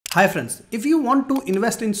Hi friends, if you want to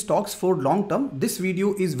invest in stocks for long term, this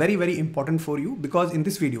video is very important for you because in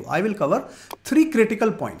this video I will cover three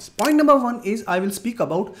critical points. Point number one is I will speak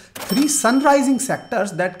about three sun-rising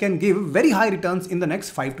sectors that can give very high returns in the next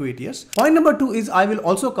 5 to 8 years. Point number two is I will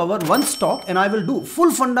also cover one stock and I will do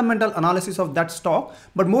full fundamental analysis of that stock,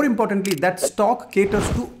 but more importantly that stock caters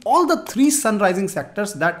to all the three sun-rising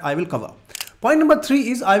sectors that I will cover. Point number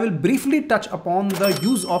three is I will briefly touch upon the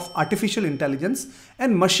use of artificial intelligence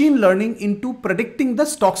and machine learning into predicting the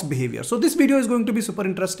stock's behavior. So this video is going to be super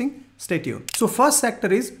interesting. Stay tuned. So first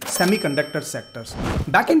sector is semiconductor sectors.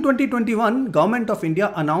 Back in 2021, Government of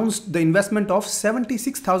India announced the investment of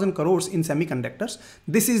 76,000 crores in semiconductors.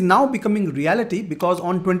 This is now becoming reality because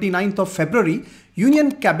on 29th of February,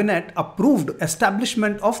 Union Cabinet approved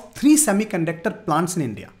establishment of 3 semiconductor plants in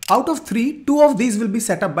India. Out of 3, 2 of these will be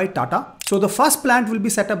set up by Tata. So the first plant will be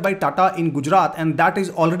set up by Tata in Gujarat and that is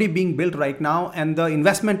already being built right now and the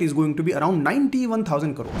investment is going to be around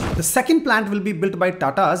 91,000 crores. The second plant will be built by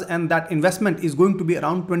Tata's and that investment is going to be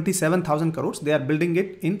around 27,000 crores. They are building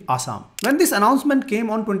it in Assam. When this announcement came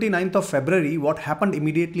on 29th of February, what happened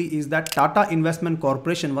immediately is that Tata Investment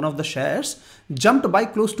Corporation, one of the shares, jumped by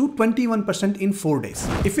close to 21% in 4 days.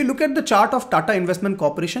 If you look at the chart of Tata Investment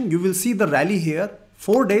Corporation, you will see the rally here.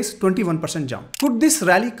 4 days, 21% jump. Could this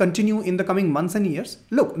rally continue in the coming months and years?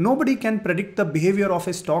 Look, nobody can predict the behavior of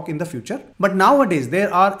a stock in the future. But nowadays,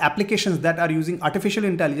 there are applications that are using artificial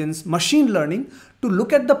intelligence, machine learning to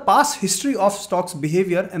look at the past history of stocks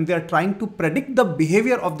behavior and they are trying to predict the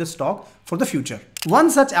behavior of the stock for the future. One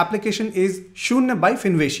such application is Shunya by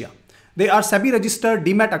Finvesia. They are SEBI registered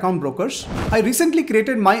demat account brokers. I recently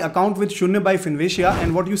created my account with Shunya by Finvesia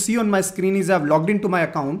and what you see on my screen is I've logged into my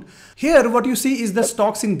account. Here what you see is the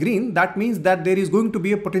stocks in green. That means that there is going to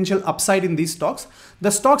be a potential upside in these stocks.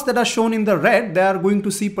 The stocks that are shown in the red, they are going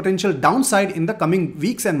to see potential downside in the coming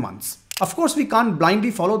weeks and months. Of course, we can't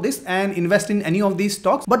blindly follow this and invest in any of these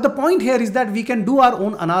stocks. But the point here is that we can do our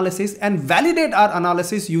own analysis and validate our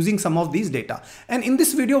analysis using some of these data. And in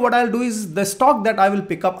this video, what I'll do is the stock that I will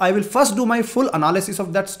pick up, I will first do my full analysis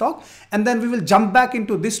of that stock. And then we will jump back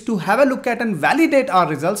into this to have a look at and validate our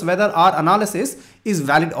results, whether our analysis is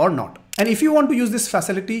valid or not. And if you want to use this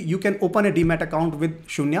facility, you can open a demat account with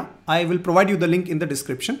Shunya. I will provide you the link in the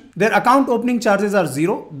description. Their account opening charges are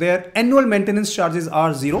 0. Their annual maintenance charges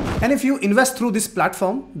are 0. And if you invest through this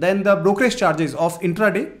platform, then the brokerage charges of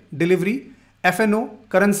intraday, delivery, F&O,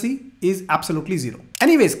 currency is absolutely 0.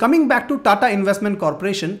 Anyways, coming back to Tata Investment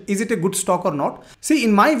Corporation, is it a good stock or not? See,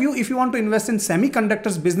 in my view, if you want to invest in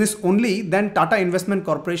semiconductors business only, then Tata Investment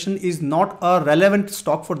Corporation is not a relevant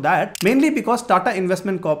stock for that. Mainly because Tata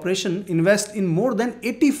Investment Corporation invests in more than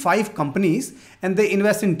 85 companies and they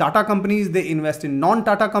invest in Tata companies, they invest in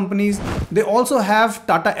non-Tata companies. They also have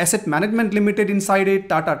Tata Asset Management Limited inside it,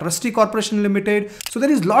 Tata Trustee Corporation Limited. So there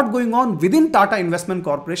is a lot going on within Tata Investment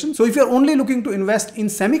Corporation. So if you're only looking to invest in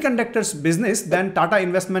semiconductors business, then Tata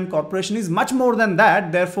Investment Corporation is much more than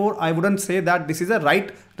that. Therefore, I wouldn't say that this is a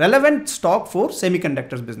relevant stock for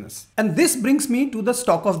semiconductors business. And this brings me to the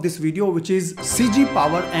stock of this video, which is CG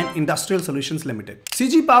Power and Industrial Solutions Limited.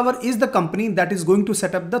 CG Power is the company that is going to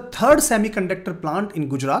set up the third semiconductor plant in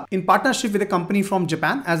Gujarat in partnership with a company from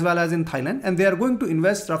Japan as well as in Thailand. And they are going to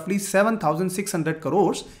invest roughly 7,600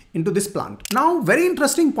 crores into this plant. Now, very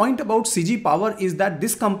interesting point about CG Power is that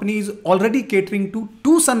this company is already catering to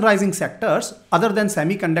 2 sun-rising sectors other than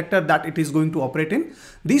semiconductor that it is going to operate in.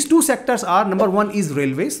 These 2 sectors are, number one is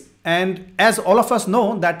railways. And as all of us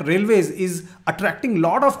know that railways is attracting a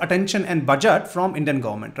lot of attention and budget from Indian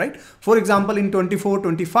government, right? For example, in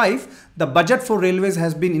 24-25, the budget for railways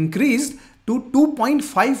has been increased to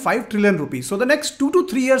 2.55 trillion rupees. So the next 2 to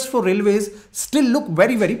 3 years for railways still look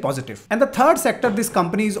very positive. And the third sector this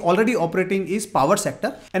company is already operating is power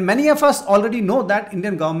sector. And many of us already know that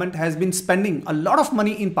Indian government has been spending a lot of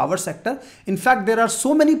money in power sector. In fact, there are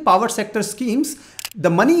so many power sector schemes. The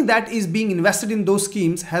money that is being invested in those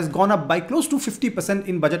schemes has gone up by close to 50%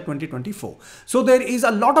 in budget 2024. So there is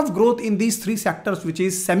a lot of growth in these 3 sectors, which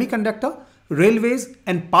is semiconductor, railways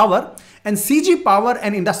and power. And CG Power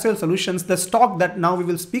and Industrial Solutions, the stock that now we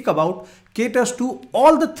will speak about, caters to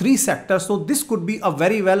all the 3 sectors. So this could be a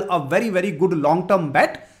very good long-term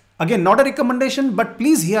bet. Again, not a recommendation, but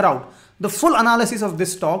please hear out the full analysis of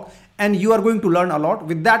this stock and you are going to learn a lot.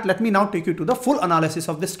 With that, let me now take you to the full analysis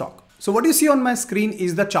of this stock. So what you see on my screen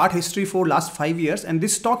is the chart history for last 5 years, and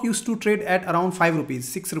this stock used to trade at around 5 rupees,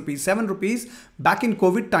 6 rupees, 7 rupees back in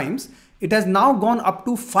COVID times. It has now gone up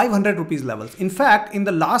to 500 rupees levels. In fact, in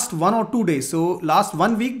the last 1 or 2 days, so last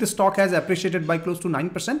 1 week, the stock has appreciated by close to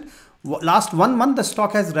 9%. Last 1 month, the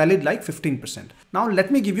stock has rallied like 15%. Now,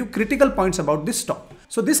 let me give you critical points about this stock.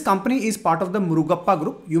 So this company is part of the Murugappa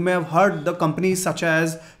group. You may have heard the companies such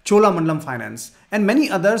as Cholamandalam Finance and many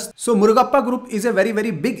others. So Murugappa group is a very,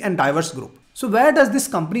 very big and diverse group. So where does this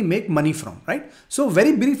company make money from, right? So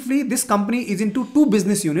very briefly, this company is into two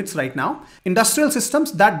business units right now. Industrial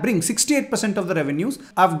systems that bring 68% of the revenues.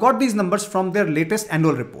 I've got these numbers from their latest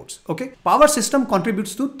annual reports, okay? Power system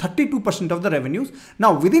contributes to 32% of the revenues.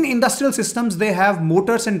 Now within industrial systems, they have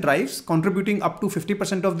motors and drives contributing up to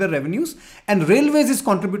 50% of their revenues, and railways is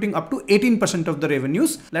contributing up to 18% of the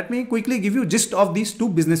revenues. Let me quickly give you gist of these two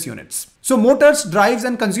business units. So motors, drives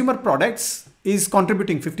and consumer products is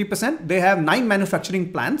contributing 50%. They have 9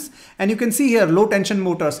 manufacturing plants, and you can see here low tension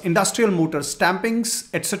motors, industrial motors, stampings,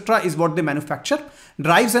 etc. is what they manufacture.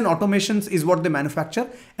 Drives and automations is what they manufacture,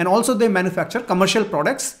 and also they manufacture commercial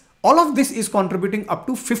products. All of this is contributing up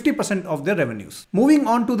to 50% of their revenues. Moving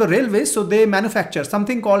on to the railways, so they manufacture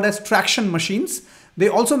something called as traction machines. They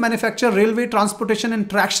also manufacture railway transportation and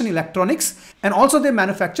traction electronics, and also they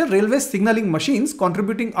manufacture railway signaling machines,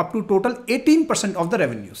 contributing up to total 18% of the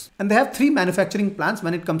revenues. And they have 3 manufacturing plants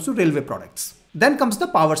when it comes to railway products. Then comes the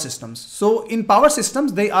power systems. So in power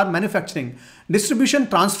systems, they are manufacturing distribution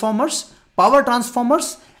transformers, power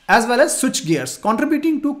transformers, as well as switch gears,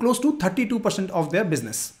 contributing to close to 32% of their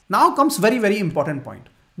business. Now comes very, very important point.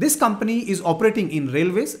 This company is operating in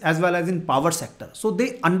railways as well as in power sector. So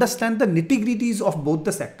they understand the nitty-gritties of both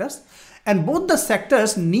the sectors, and both the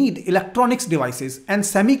sectors need electronics devices and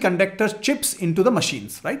semiconductor chips into the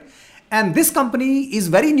machines, right? And this company is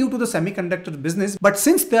very new to the semiconductor business, but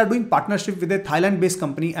since they are doing partnership with a Thailand-based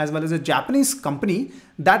company as well as a Japanese company,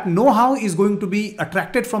 that know-how is going to be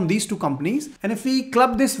attracted from these two companies. And if we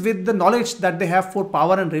club this with the knowledge that they have for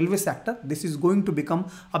power and railway sector, this is going to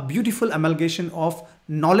become a beautiful amalgamation of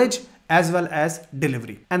knowledge as well as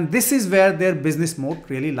delivery. And this is where their business mode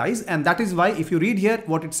really lies. And that is why if you read here,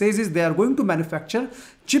 what it says is they are going to manufacture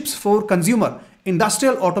chips for consumer,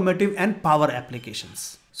 industrial, automotive and power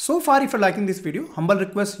applications. So far, if you're liking this video, humble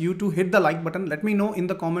request you to hit the like button. Let me know in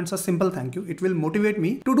the comments a simple thank you. It will motivate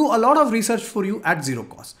me to do a lot of research for you at zero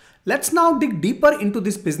cost. Let's now dig deeper into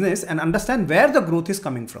this business and understand where the growth is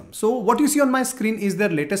coming from. So what you see on my screen is their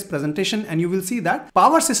latest presentation, and you will see that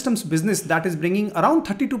power systems business that is bringing around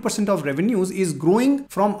 32% of revenues is growing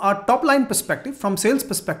from a top line perspective, from sales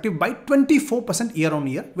perspective by 24% year on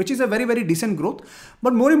year, which is a very, very decent growth.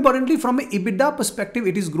 But more importantly, from an EBITDA perspective,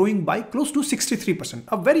 it is growing by close to 63%.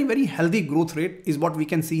 A very, very healthy growth rate is what we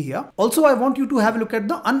can see here. Also, I want you to have a look at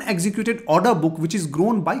the unexecuted order book, which is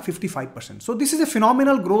grown by 55%. So this is a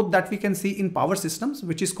phenomenal growth that we can see in power systems,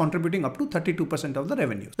 which is contributing up to 32% of the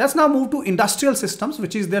revenue. Let's now move to industrial systems,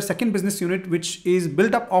 which is their second business unit, which is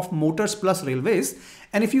built up of motors plus railways.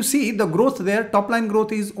 And if you see the growth there, top line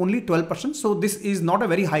growth is only 12%. So this is not a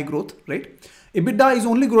very high growth rate. EBITDA is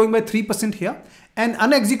only growing by 3% here, and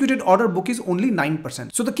unexecuted order book is only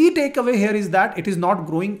 9%. So the key takeaway here is that it is not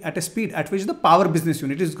growing at a speed at which the power business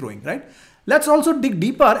unit is growing, right? Let's also dig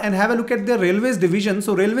deeper and have a look at the railways division.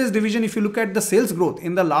 So railways division, if you look at the sales growth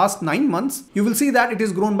in the last 9 months, you will see that it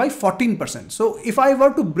is grown by 14%. So if I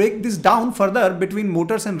were to break this down further between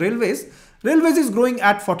motors and railways, railways is growing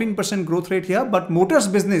at 14% growth rate here, but motors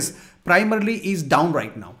business primarily is down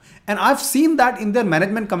right now. And I've seen that in their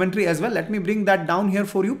management commentary as well. Let me bring that down here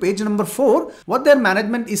for you. Page number 4. What their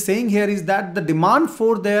management is saying here is that the demand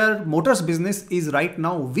for their motors business is right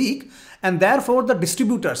now weak, and therefore the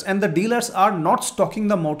distributors and the dealers are not stocking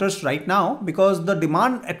the motors right now because the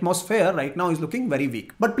demand atmosphere right now is looking very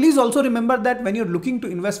weak. But please also remember that when you're looking to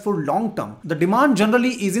invest for long term, the demand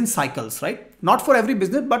generally is in cycles, right? Not for every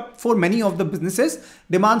business, but for many of the businesses,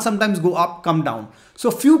 demand sometimes go up, come down.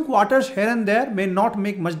 So few quarters here and there may not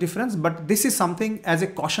make much difference, but this is something as a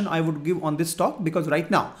caution I would give on this stock, because right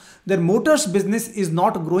now their motors business is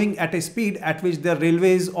not growing at a speed at which their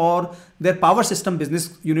railways or their power system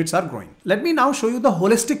business units are growing. Let me now show you the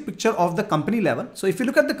holistic picture of the company level. So if you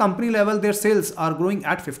look at the company level, their sales are growing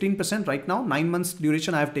at 15% right now, 9 months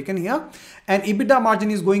duration I have taken here, and EBITDA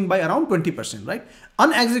margin is going by around 20%, right?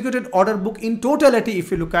 Unexecuted order book in totality,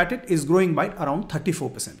 if you look at it, is growing by around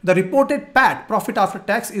 34%. The reported PAT, profit after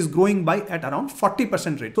tax, is growing by at around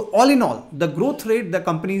 40% rate. So all in all, the growth rate the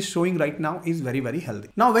company is showing right now is very, very healthy.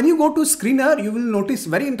 Now, when you go to screener, you will notice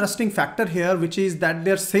very interesting factor here, which is that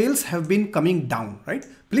their sales have been coming down, right?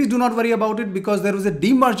 Please do not worry about it, because there was a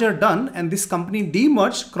demerger done and this company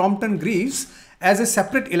demerged Crompton Greaves, as a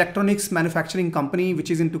separate electronics manufacturing company which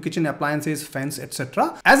is into kitchen appliances, fans,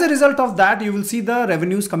 etc. As a result of that, you will see the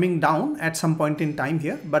revenues coming down at some point in time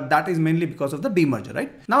here, but that is mainly because of the demerger,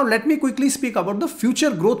 right? Now let me quickly speak about the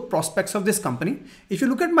future growth prospects of this company. If you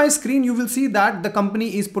look at my screen, you will see that the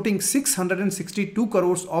company is putting 662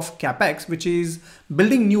 crores of capex, which is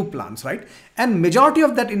building new plants, right? And majority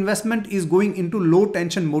of that investment is going into low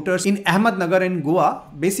tension motors in Ahmednagar and Goa.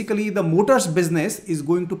 Basically, the motors business is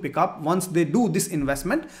going to pick up once they do this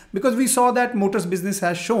investment, because we saw that motors business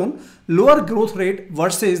has shown lower growth rate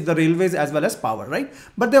versus the railways as well as power, right?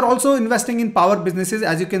 But they're also investing in power businesses,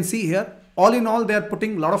 as you can see here. All in all, they are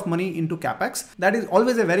putting a lot of money into capex. That is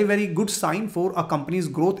always a very, very good sign for a company's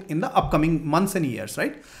growth in the upcoming months and years,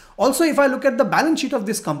 right? Also, if I look at the balance sheet of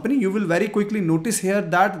this company, you will very quickly notice here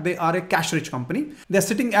that they are a cash rich company. They're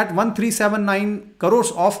sitting at 1379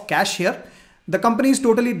 crores of cash here. The company is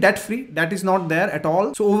totally debt free. That is not there at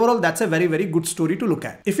all. So overall, that's a very, very good story to look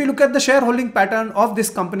at. If you look at the shareholding pattern of this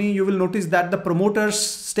company, you will notice that the promoter's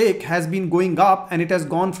stake has been going up, and it has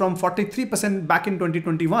gone from 43% back in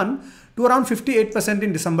 2021 to around 58%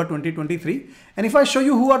 in December 2023. And if I show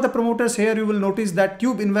you who are the promoters here, you will notice that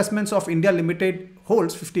Tube Investments of India Limited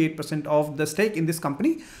holds 58% of the stake in this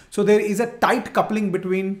company. So there is a tight coupling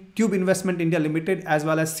between Tube Investment India Limited as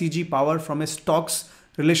well as CG Power from a stocks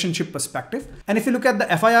relationship perspective. And if you look at the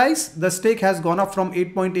FIIs, the stake has gone up from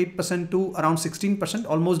 8.8% to around 16%,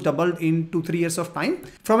 almost doubled in 2-3 years of time.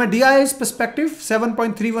 From a DIIs perspective,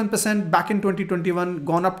 7.31% back in 2021,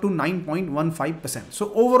 gone up to 9.15%.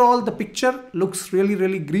 So overall, the picture looks really,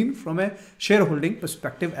 really green from a shareholding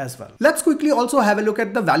perspective as well. Let's quickly also have a look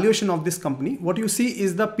at the valuation of this company. What you see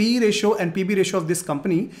is the PE ratio and PB ratio of this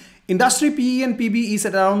company. Industry PE and PB is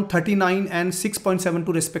at around 39 and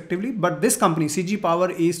 6.72 respectively, but this company CG Power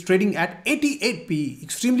is trading at 88 PE,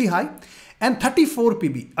 extremely high, and 34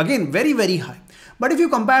 PB, again very, very high. But if you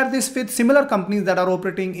compare this with similar companies that are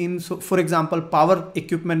operating in, so for example, power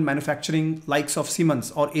equipment manufacturing likes of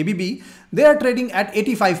Siemens or ABB, they are trading at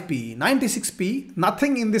 85 PE, 96 PE.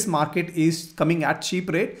 Nothing in this market is coming at cheap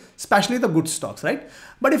rate, especially the good stocks, right?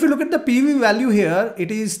 But if you look at the PV value here,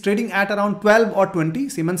 it is trading at around 12 or 20,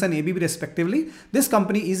 Siemens and ABB respectively. This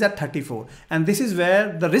company is at 34. And this is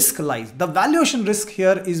where the risk lies. The valuation risk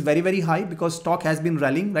here is very, very high because stock has been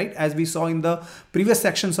rallying, right? As we saw in the previous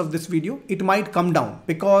sections of this video, it might come down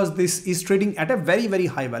because this is trading at a very, very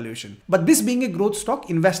high valuation. But this being a growth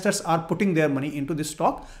stock, investors are putting their money into this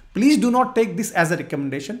stock. Please do not take this as a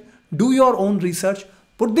recommendation. Do your own research.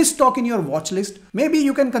 Put this stock in your watch list. Maybe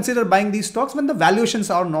you can consider buying these stocks when the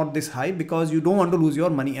valuations are not this high because you don't want to lose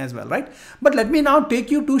your money as well, right? But let me now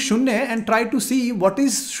take you to Shunya and try to see what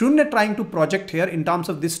is Shunya trying to project here in terms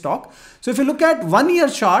of this stock. So if you look at 1 year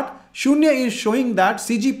chart, Shunya is showing that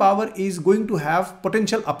CG Power is going to have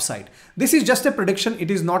potential upside. This is just a prediction. It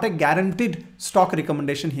is not a guaranteed stock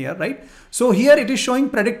recommendation here, right? So here it is showing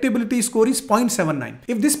predictability score is 0.79.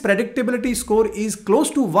 If this predictability score is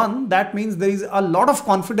close to 1, that means there is a lot of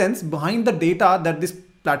confidence behind the data that this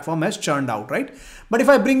platform has churned out, right? But if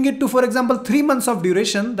I bring it to, for example, 3 months of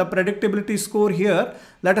duration, the predictability score here,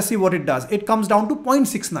 let us see what it does. It comes down to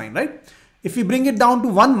 0.69, right? If we bring it down to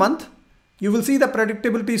 1 month, you will see the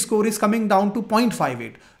predictability score is coming down to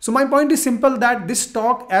 0.58. So my point is simple, that this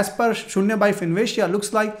stock as per Shunya by Finvestia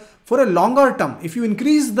looks like for a longer term, if you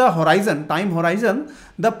increase the horizon, time horizon,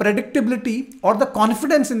 the predictability or the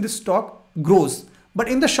confidence in this stock grows. But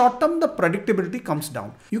in the short term, the predictability comes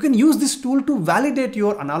down. You can use this tool to validate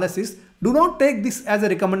your analysis. Do not take this as a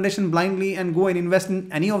recommendation blindly and go and invest in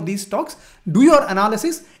any of these stocks. Do your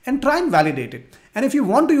analysis and try and validate it. And if you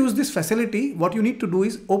want to use this facility, what you need to do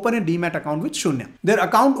is open a Demat account with Shunya. Their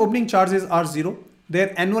account opening charges are 0.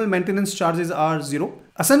 Their annual maintenance charges are 0.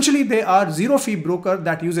 Essentially, they are zero fee broker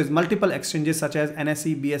that uses multiple exchanges such as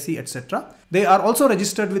NSE, BSE, etc. They are also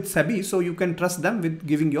registered with SEBI, so you can trust them with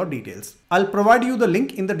giving your details. I'll provide you the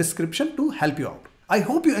link in the description to help you out. I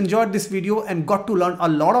hope you enjoyed this video and got to learn a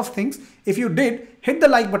lot of things. If you did, hit the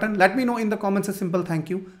like button. Let me know in the comments a simple thank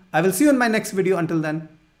you. I will see you in my next video. Until then,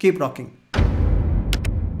 keep rocking.